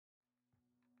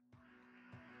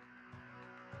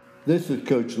This is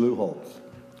Coach Lou Holtz,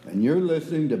 and you're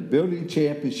listening to Building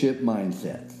Championship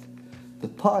Mindsets, the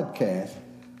podcast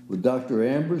with Dr.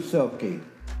 Amber Selke.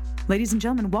 Ladies and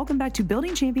gentlemen, welcome back to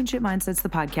Building Championship Mindsets, the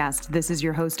podcast. This is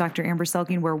your host, Dr. Amber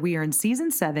Selke, where we are in Season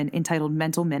 7 entitled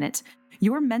Mental Minute.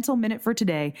 Your mental minute for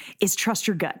today is trust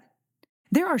your gut.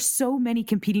 There are so many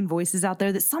competing voices out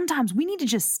there that sometimes we need to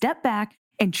just step back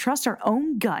and trust our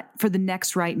own gut for the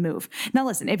next right move. Now,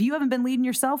 listen, if you haven't been leading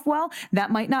yourself well, that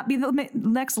might not be the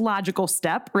next logical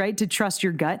step, right, to trust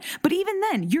your gut. But even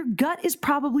then, your gut is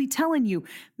probably telling you,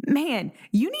 man,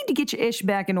 you need to get your ish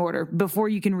back in order before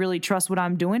you can really trust what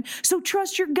I'm doing. So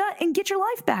trust your gut and get your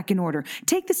life back in order.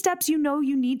 Take the steps you know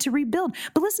you need to rebuild.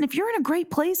 But listen, if you're in a great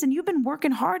place and you've been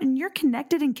working hard and you're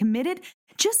connected and committed,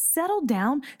 just settle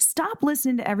down, stop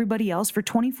listening to everybody else for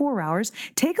 24 hours,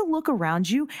 take a look around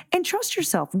you, and trust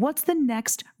yourself. What's the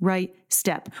next right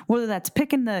step? Whether that's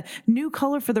picking the new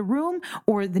color for the room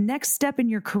or the next step in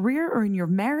your career or in your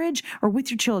marriage or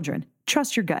with your children,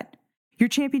 trust your gut. Your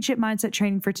championship mindset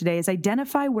training for today is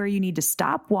identify where you need to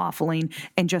stop waffling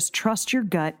and just trust your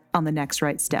gut on the next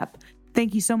right step.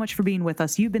 Thank you so much for being with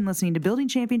us. You've been listening to Building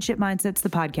Championship Mindsets, the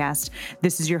podcast.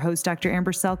 This is your host, Dr.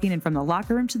 Amber Selke, and from the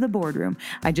locker room to the boardroom,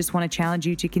 I just want to challenge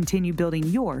you to continue building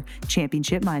your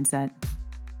championship mindset.